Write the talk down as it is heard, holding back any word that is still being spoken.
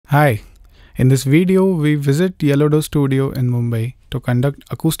Hi, in this video we visit Yellow Door Studio in Mumbai to conduct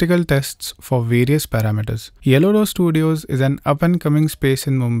acoustical tests for various parameters. Yellow Door Studios is an up-and-coming space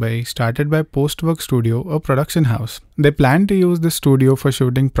in Mumbai started by Postwork Studio, a production house. They plan to use the studio for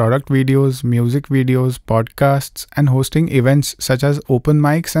shooting product videos, music videos, podcasts, and hosting events such as open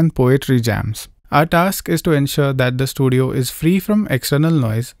mics and poetry jams. Our task is to ensure that the studio is free from external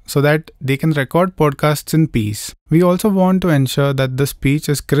noise so that they can record podcasts in peace. We also want to ensure that the speech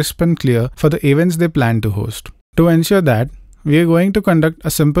is crisp and clear for the events they plan to host. To ensure that, we are going to conduct a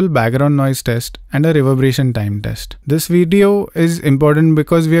simple background noise test and a reverberation time test. This video is important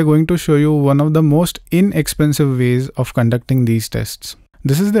because we are going to show you one of the most inexpensive ways of conducting these tests.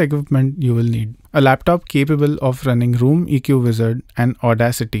 This is the equipment you will need. A laptop capable of running Room EQ Wizard and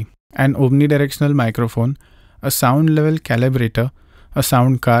Audacity, an omnidirectional microphone, a sound level calibrator, a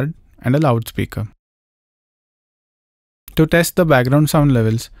sound card, and a loudspeaker. To test the background sound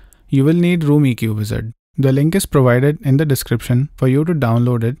levels, you will need Room EQ Wizard. The link is provided in the description for you to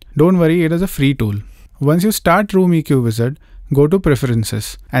download it. Don't worry, it is a free tool. Once you start Room EQ Wizard, go to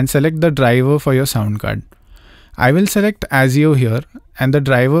Preferences and select the driver for your sound card. I will select ASIO here and the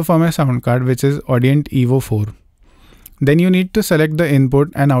driver for my sound card, which is Audient Evo 4. Then you need to select the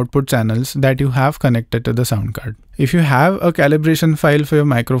input and output channels that you have connected to the sound card. If you have a calibration file for your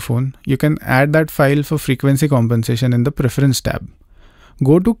microphone, you can add that file for frequency compensation in the Preference tab.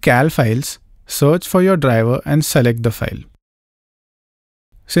 Go to Cal Files, search for your driver and select the file.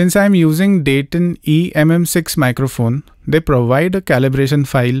 Since I am using Dayton EMM6 microphone, they provide a calibration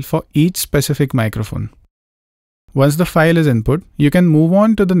file for each specific microphone. Once the file is input, you can move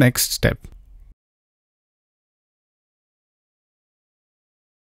on to the next step.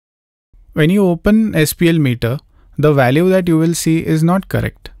 When you open SPL meter, the value that you will see is not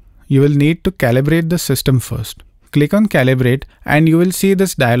correct. You will need to calibrate the system first. Click on Calibrate and you will see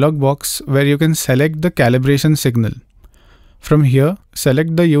this dialog box where you can select the calibration signal. From here,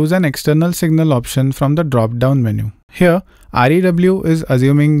 select the Use an External Signal option from the drop-down menu. Here, REW is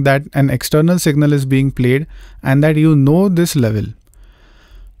assuming that an external signal is being played and that you know this level.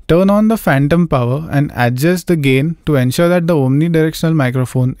 Turn on the phantom power and adjust the gain to ensure that the omnidirectional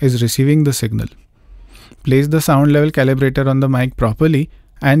microphone is receiving the signal. Place the sound level calibrator on the mic properly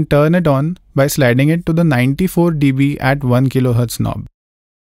and turn it on by sliding it to the 94 dB at 1 kHz knob.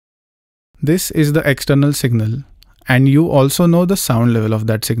 This is the external signal and you also know the sound level of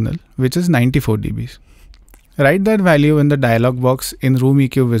that signal, which is 94 dB. Write that value in the dialog box in Room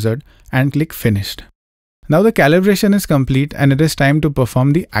EQ Wizard and click Finished. Now the calibration is complete and it is time to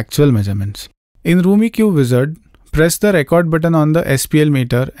perform the actual measurements. In Room EQ Wizard, press the record button on the SPL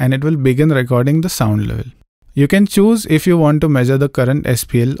meter and it will begin recording the sound level. You can choose if you want to measure the current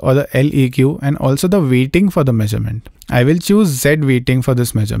SPL or the LEQ and also the weighting for the measurement. I will choose Z weighting for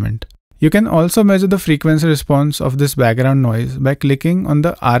this measurement. You can also measure the frequency response of this background noise by clicking on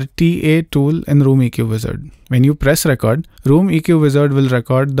the RTA tool in Room EQ Wizard. When you press record, Room EQ Wizard will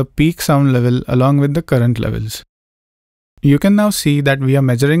record the peak sound level along with the current levels. You can now see that we are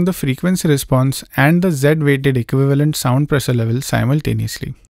measuring the frequency response and the Z weighted equivalent sound pressure level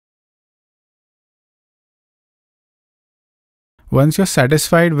simultaneously. Once you're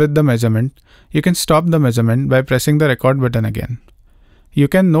satisfied with the measurement, you can stop the measurement by pressing the record button again. You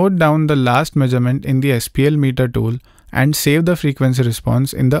can note down the last measurement in the SPL meter tool and save the frequency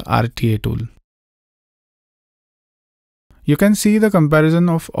response in the RTA tool. You can see the comparison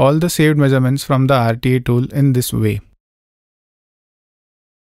of all the saved measurements from the RTA tool in this way.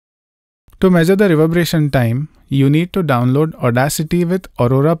 To measure the reverberation time, you need to download Audacity with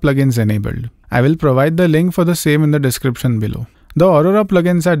Aurora plugins enabled. I will provide the link for the same in the description below. The Aurora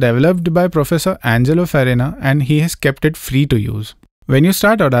plugins are developed by Professor Angelo Farina and he has kept it free to use. When you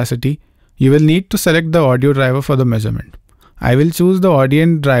start Audacity, you will need to select the audio driver for the measurement. I will choose the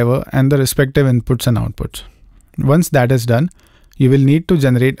Audient driver and the respective inputs and outputs. Once that is done, you will need to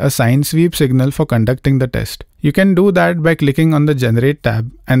generate a sine sweep signal for conducting the test. You can do that by clicking on the Generate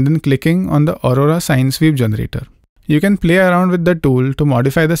tab and then clicking on the Aurora sine sweep generator. You can play around with the tool to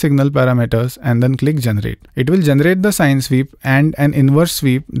modify the signal parameters and then click Generate. It will generate the sine sweep and an inverse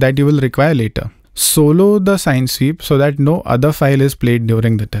sweep that you will require later. Solo the sine sweep so that no other file is played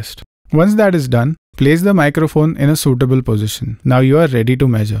during the test. Once that is done, place the microphone in a suitable position. Now you are ready to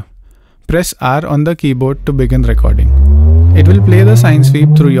measure. Press R on the keyboard to begin recording. It will play the sine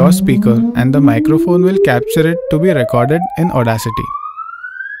sweep through your speaker and the microphone will capture it to be recorded in Audacity.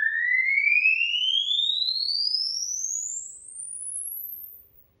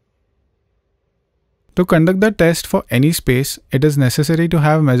 To conduct the test for any space, it is necessary to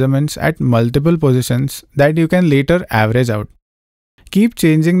have measurements at multiple positions that you can later average out. Keep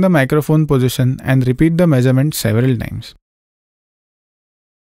changing the microphone position and repeat the measurement several times.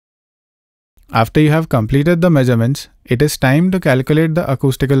 After you have completed the measurements, it is time to calculate the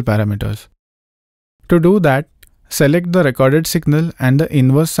acoustical parameters. To do that, select the recorded signal and the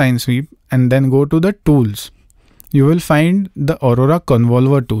inverse sine sweep and then go to the tools. You will find the Aurora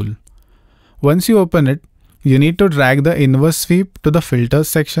Convolver tool. Once you open it, you need to drag the inverse sweep to the filters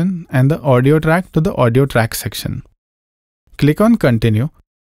section and the audio track to the audio track section. Click on continue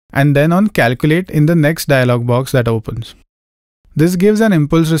and then on calculate in the next dialog box that opens. This gives an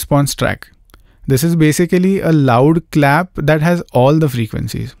impulse response track. This is basically a loud clap that has all the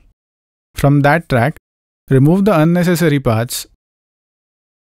frequencies. From that track, remove the unnecessary parts,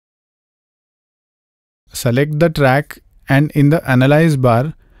 select the track and in the Analyze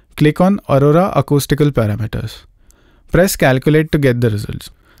bar, click on Aurora Acoustical Parameters. Press Calculate to get the results.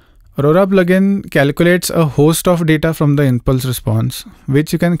 Aurora plugin calculates a host of data from the impulse response,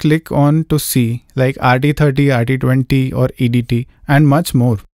 which you can click on to see, like RT30, RT20 or EDT and much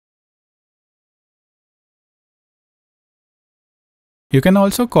more. You can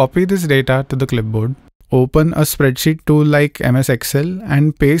also copy this data to the clipboard, open a spreadsheet tool like MS Excel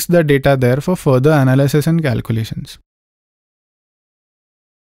and paste the data there for further analysis and calculations.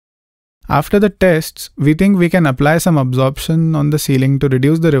 After the tests, we think we can apply some absorption on the ceiling to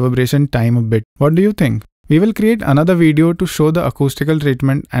reduce the reverberation time a bit. What do you think? We will create another video to show the acoustical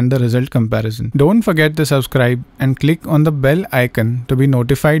treatment and the result comparison. Don't forget to subscribe and click on the bell icon to be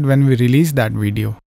notified when we release that video.